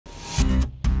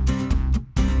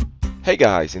Hey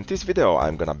guys, in this video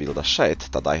I'm gonna build a shed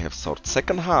that I have sourced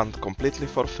second-hand completely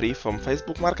for free from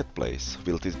Facebook Marketplace.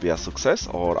 Will this be a success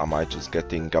or am I just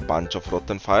getting a bunch of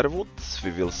rotten firewoods?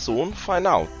 We will soon find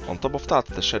out. On top of that,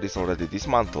 the shed is already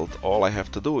dismantled, all I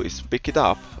have to do is pick it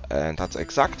up, and that's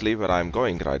exactly where I'm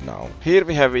going right now. Here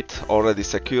we have it already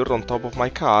secured on top of my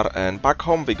car, and back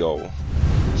home we go.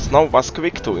 Snow was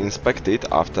quick to inspect it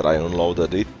after I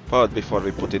unloaded it, but before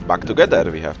we put it back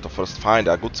together we have to first find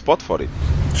a good spot for it.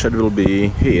 Shed will be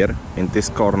here in this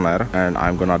corner, and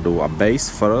I'm gonna do a base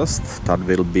first. That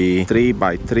will be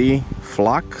 3x3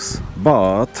 flags,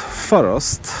 but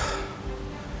first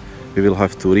we will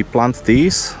have to replant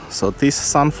these. So this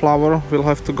sunflower will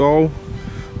have to go,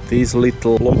 this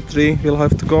little plum tree will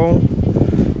have to go,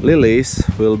 lilies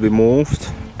will be moved,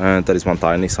 and there is one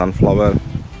tiny sunflower.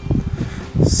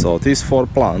 So these 4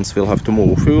 plants will have to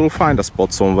move. We will find a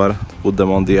spot somewhere, put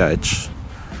them on the edge,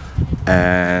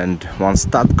 and once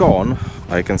that's gone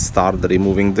I can start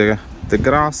removing the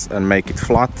grass and make it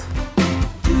flat.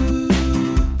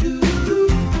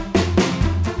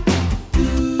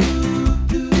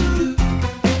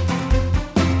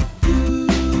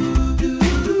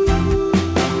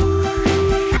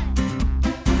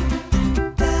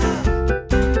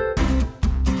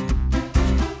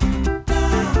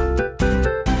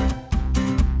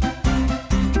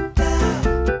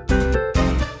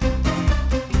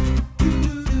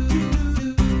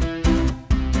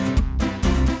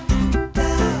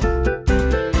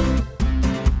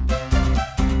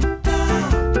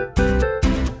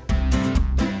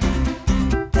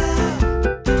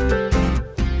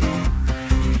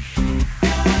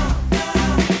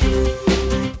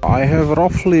 I have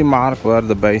roughly marked where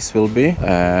the base will be,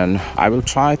 and I will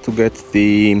try to get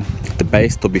the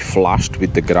base to be flushed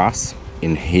with the grass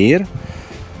in here.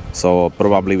 So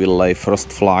probably we'll lay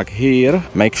first flag here,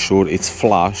 make sure it's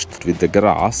flushed with the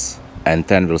grass, and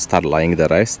then we'll start laying the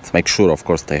rest. Make sure, of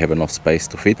course, they have enough space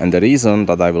to fit. And the reason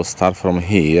that I will start from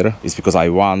here is because I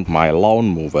want my lawn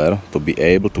mover to be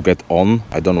able to get on.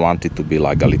 I don't want it to be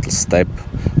like a little step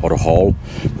or a hole,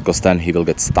 because then he will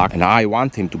get stuck. And I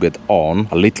want him to get on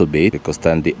a little bit, because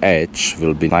then the edge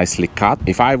will be nicely cut.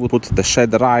 If I would put the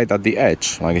shed right at the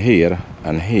edge, like here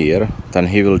and here, then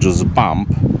he will just bump,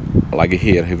 like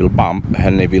here, he will bump,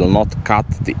 and he will not cut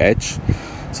the edge.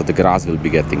 So the grass will be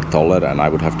getting taller and I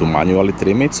would have to manually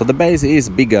trim it. So the base is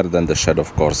bigger than the shed,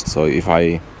 of course. So if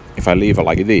I leave it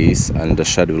like this, and the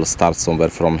shed will start somewhere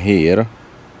from here,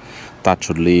 that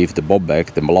should leave the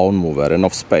bobback, the lawn mover,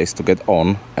 enough space to get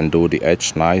on and do the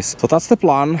edge nice. So that's the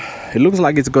plan. It looks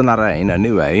like it's gonna rain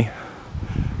anyway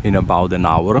in about an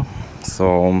hour.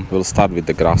 So we'll start with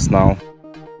the grass now.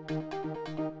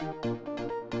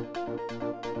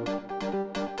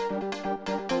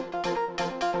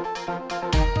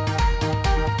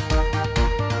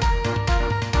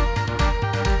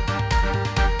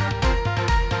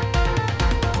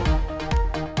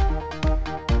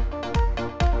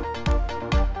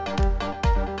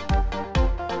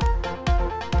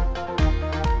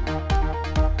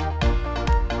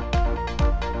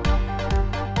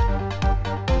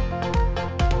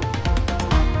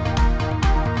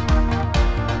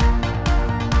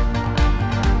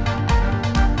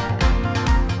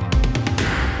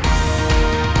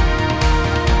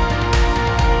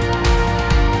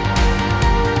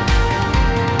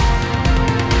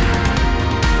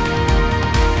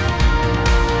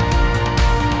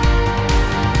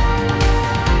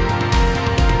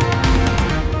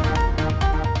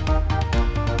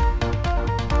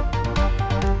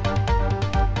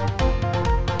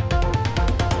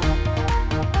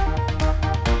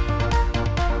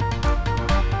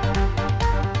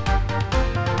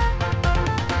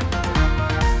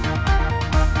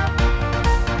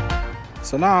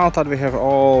 So now that we have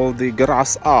all the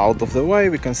grass out of the way,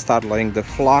 we can start laying the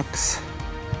flags,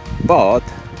 but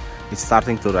it's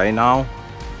starting to rain now,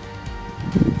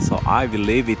 so I will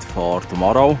leave it for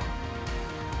tomorrow.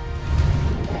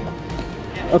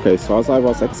 Okay, so as I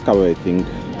was excavating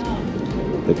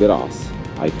the grass,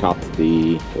 I cut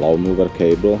the lawn mover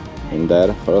cable in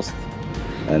there first,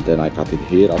 and then I cut it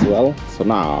here as well. So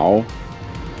now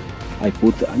I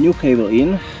put a new cable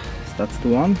in, that's the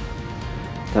one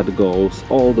that goes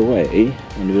all the way,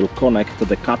 and will connect to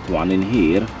the cut one in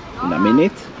here in a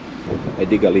minute. I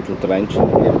dig a little trench in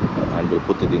here and will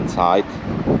put it inside.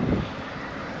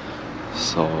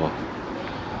 So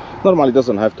normally it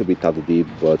doesn't have to be that deep,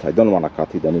 but I don't want to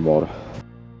cut it anymore.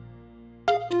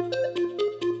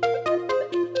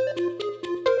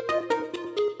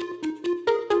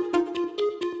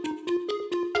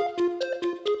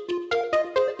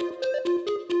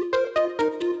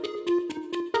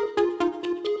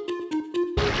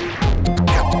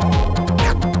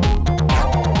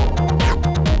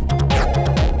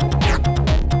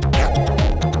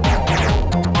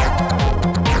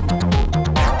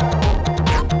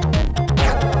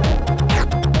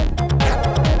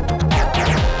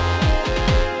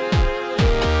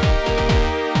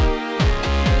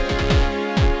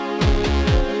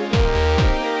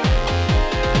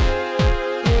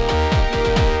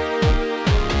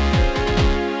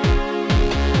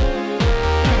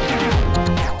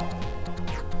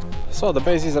 So the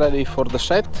base is ready for the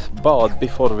shed, but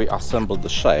before we assemble the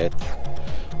shed,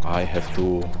 I have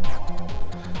to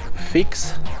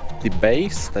fix the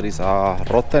base. There is a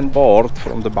rotten board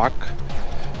from the back.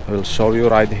 I will show you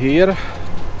right here.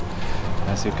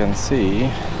 As you can see,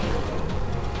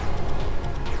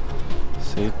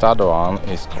 that one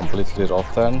is completely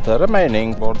rotten. The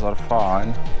remaining boards are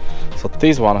fine, so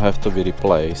this one have to be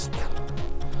replaced.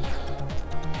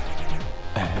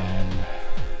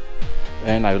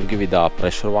 And I will give it a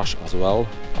pressure wash as well,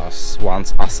 as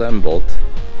once assembled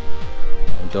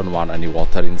I don't want any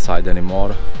water inside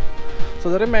anymore. So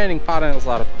the remaining panels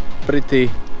are pretty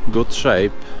good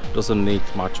shape, doesn't need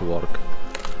much work.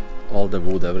 All the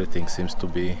wood, everything seems to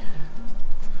be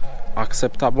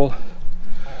acceptable.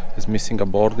 It's missing a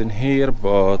board in here,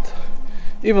 but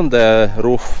even the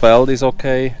roof felt is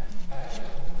okay.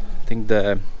 I think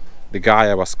the guy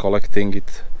I was collecting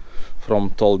it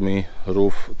from told me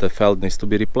the felt needs to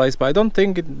be replaced, but I don't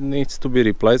think it needs to be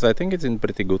replaced. I think it's in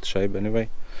pretty good shape anyway.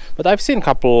 But I've seen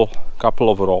couple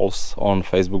of rolls on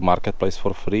Facebook Marketplace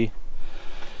for free.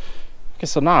 Okay,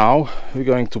 so now we're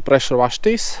going to pressure wash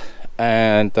this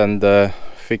and then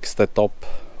fix the top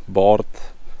board.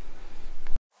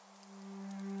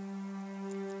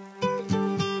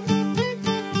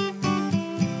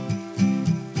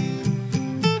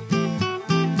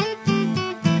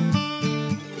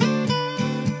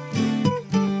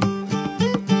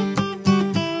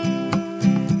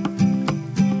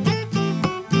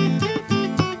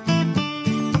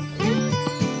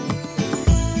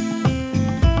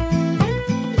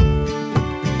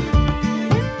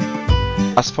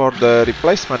 As for the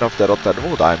replacement of the rotten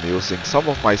wood, I'm using some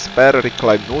of my spare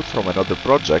reclaimed wood from another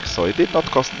project, so it did not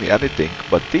cost me anything,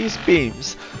 but these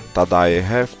beams that I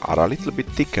have are a little bit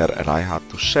thicker and I had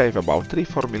to shave about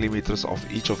 3-4 millimeters off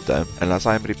each of them, and as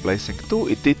I'm replacing two,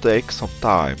 it did take some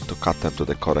time to cut them to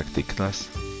the correct thickness.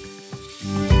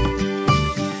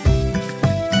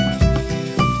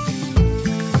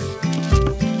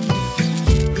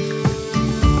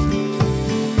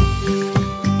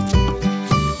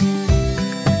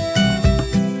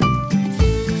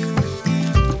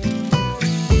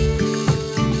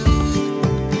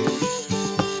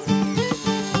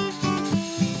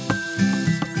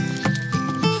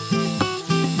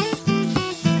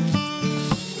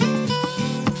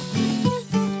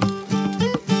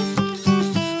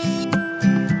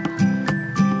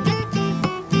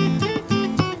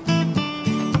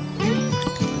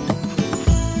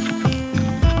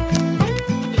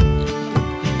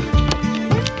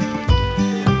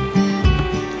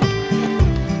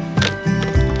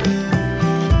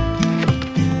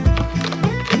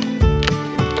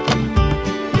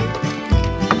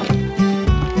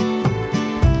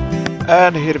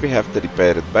 And here we have the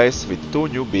repaired base with two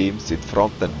new beams in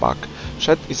front and back.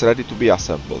 Shed is ready to be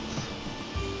assembled.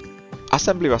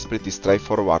 Assembly was pretty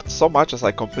straightforward, so much as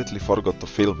I completely forgot to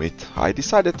film it. I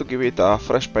decided to give it a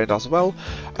fresh paint as well,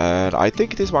 and I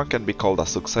think this one can be called a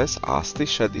success, as this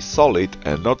shed is solid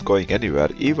and not going anywhere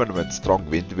even when strong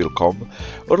wind will come,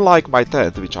 unlike my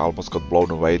tent which almost got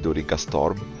blown away during a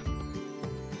storm.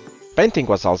 Painting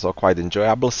was also quite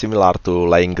enjoyable, similar to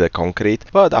laying the concrete,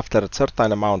 but after a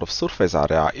certain amount of surface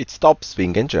area it stops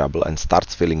being enjoyable and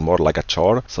starts feeling more like a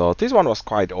chore. So this one was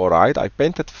quite alright. I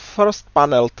painted first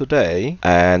panel today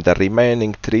and the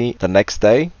remaining 3 the next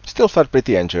day. Still felt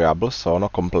pretty enjoyable, so no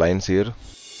complaints here.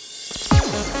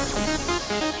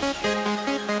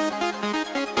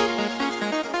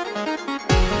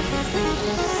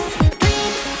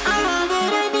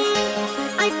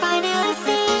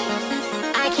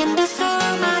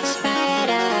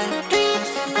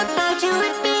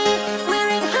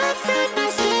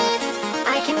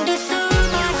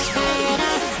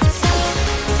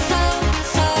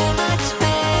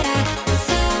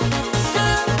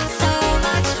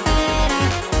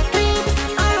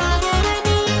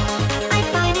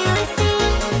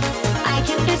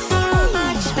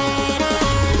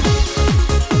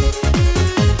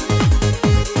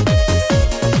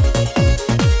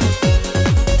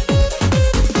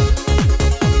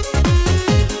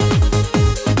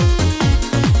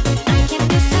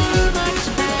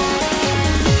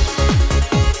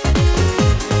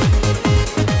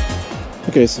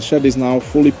 Okay, so shed is now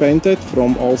fully painted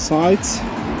from all sides.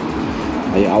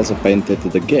 I also painted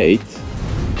the gate,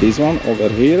 this one over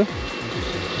here.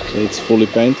 It's fully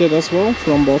painted as well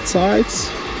from both sides.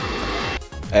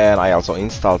 And I also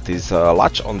installed this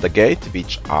latch on the gate,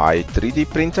 which I 3D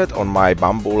printed on my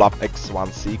Bamboo Lab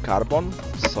X1C carbon.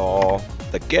 So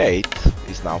the gate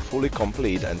is now fully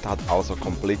complete, and that also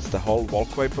completes the whole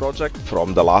walkway project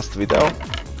from the last video.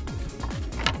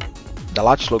 The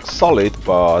latch looks solid,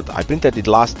 but I printed it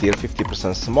last year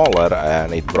 50% smaller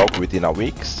and it broke within a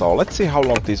week, so let's see how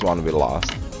long this one will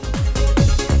last.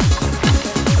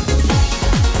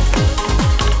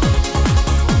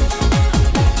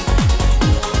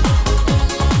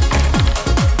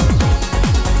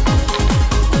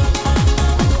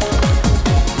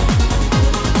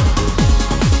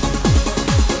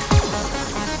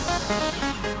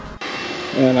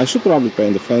 And I should probably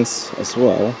paint the fence as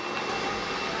well.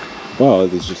 Well,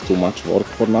 it is just too much work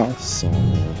for now, so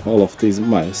all of this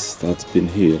mess that's been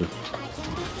here,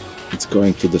 it's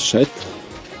going to the shed.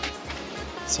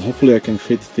 So hopefully I can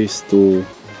fit these two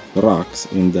racks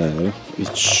in there.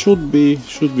 It should be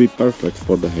perfect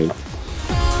for the height.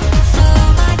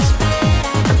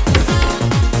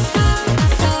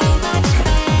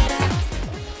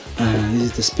 And this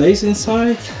is the space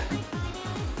inside.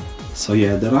 So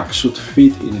yeah, the rack should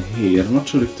fit in here. I'm not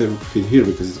sure if they will fit here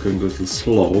because it's going a little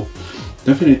slow.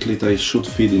 Definitely they should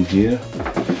fit in here.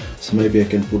 So maybe I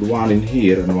can put one in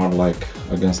here and one like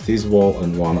against this wall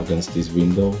and one against this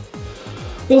window.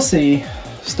 We'll see.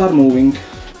 Start moving.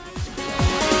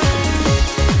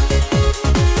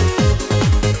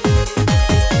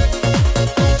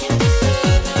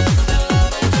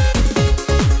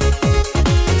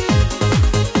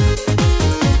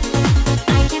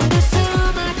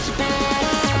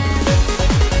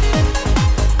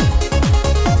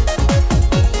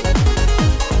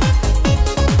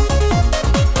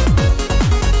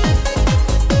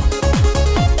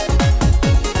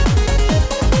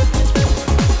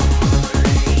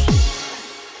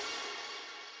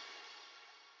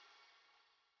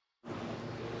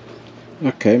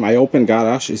 Okay, my open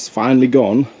garage is finally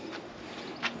gone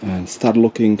and start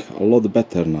looking a lot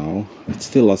better now. It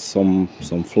still has some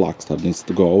flux that needs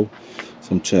to go,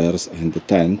 some chairs and the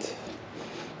tent,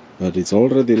 but it's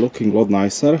already looking a lot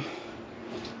nicer.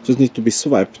 Just need to be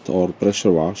swept or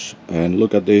pressure wash. And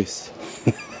look at this.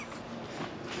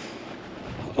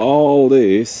 All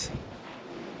this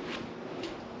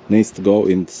needs to go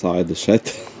inside the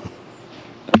shed.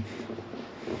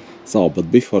 So,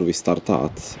 but before we start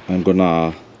that, I'm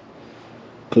gonna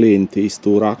clean these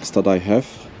two racks that I have.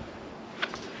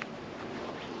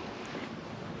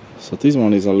 So this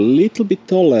one is a little bit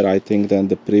taller, I think, than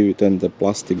the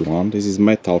plastic one. This is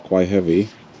metal, quite heavy.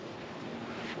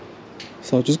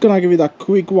 So just gonna give it a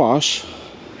quick wash.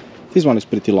 This one is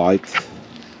pretty light,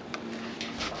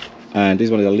 and this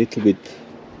one is a little bit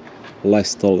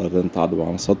less taller than that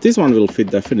one. So this one will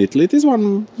fit definitely. This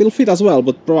one will fit as well,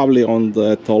 but probably on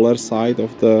the taller side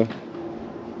of the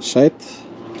shed.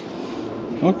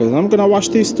 Okay, so I'm gonna wash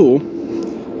these two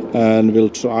and we'll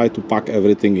try to pack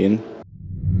everything in.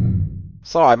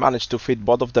 So I managed to fit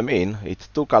both of them in. It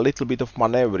took a little bit of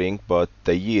maneuvering, but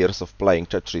the years of playing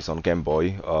Tetris on Game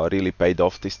Boy really paid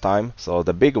off this time. So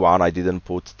the big one, I didn't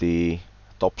put the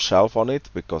top shelf on it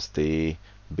because the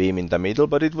beam in the middle,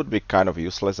 but it would be kind of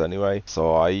useless anyway,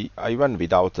 so I went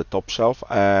without the top shelf,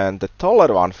 and the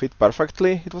taller one fit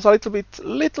perfectly. It was a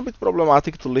little bit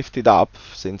problematic to lift it up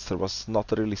since there was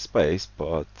not really space,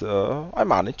 but I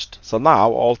managed. So now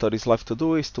all there is left to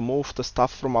do is to move the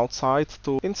stuff from outside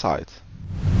to inside.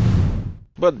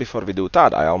 But before we do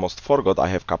that, I almost forgot I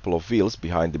have a couple of wheels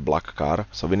behind the black car,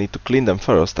 so we need to clean them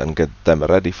first and get them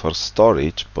ready for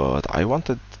storage. But I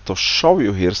wanted to show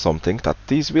you here something, that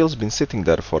these wheels been sitting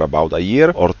there for about a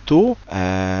year or two,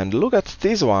 and look at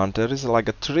this one. There is like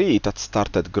a tree that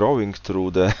started growing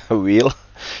through the wheel.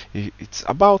 It's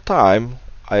about time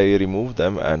I removed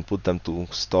them and put them to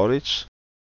storage.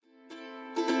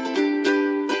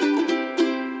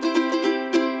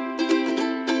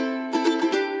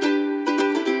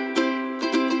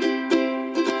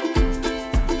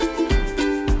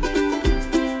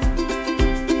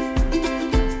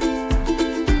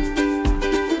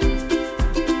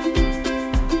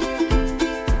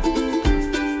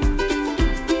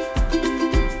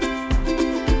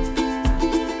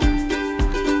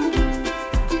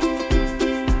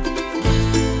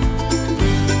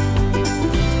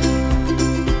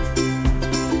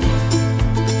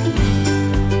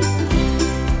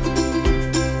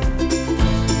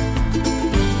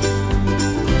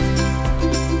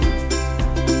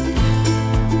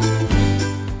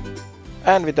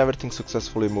 And with everything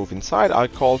successfully moved inside, I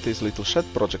call this little shed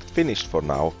project finished for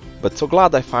now. But so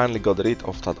glad I finally got rid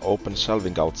of that open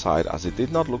shelving outside, as it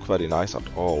did not look very nice at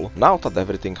all. Now that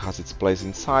everything has its place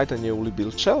inside a newly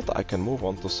built shed, I can move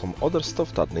on to some other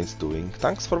stuff that needs doing.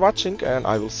 Thanks for watching, and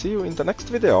I will see you in the next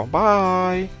video.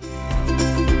 Bye!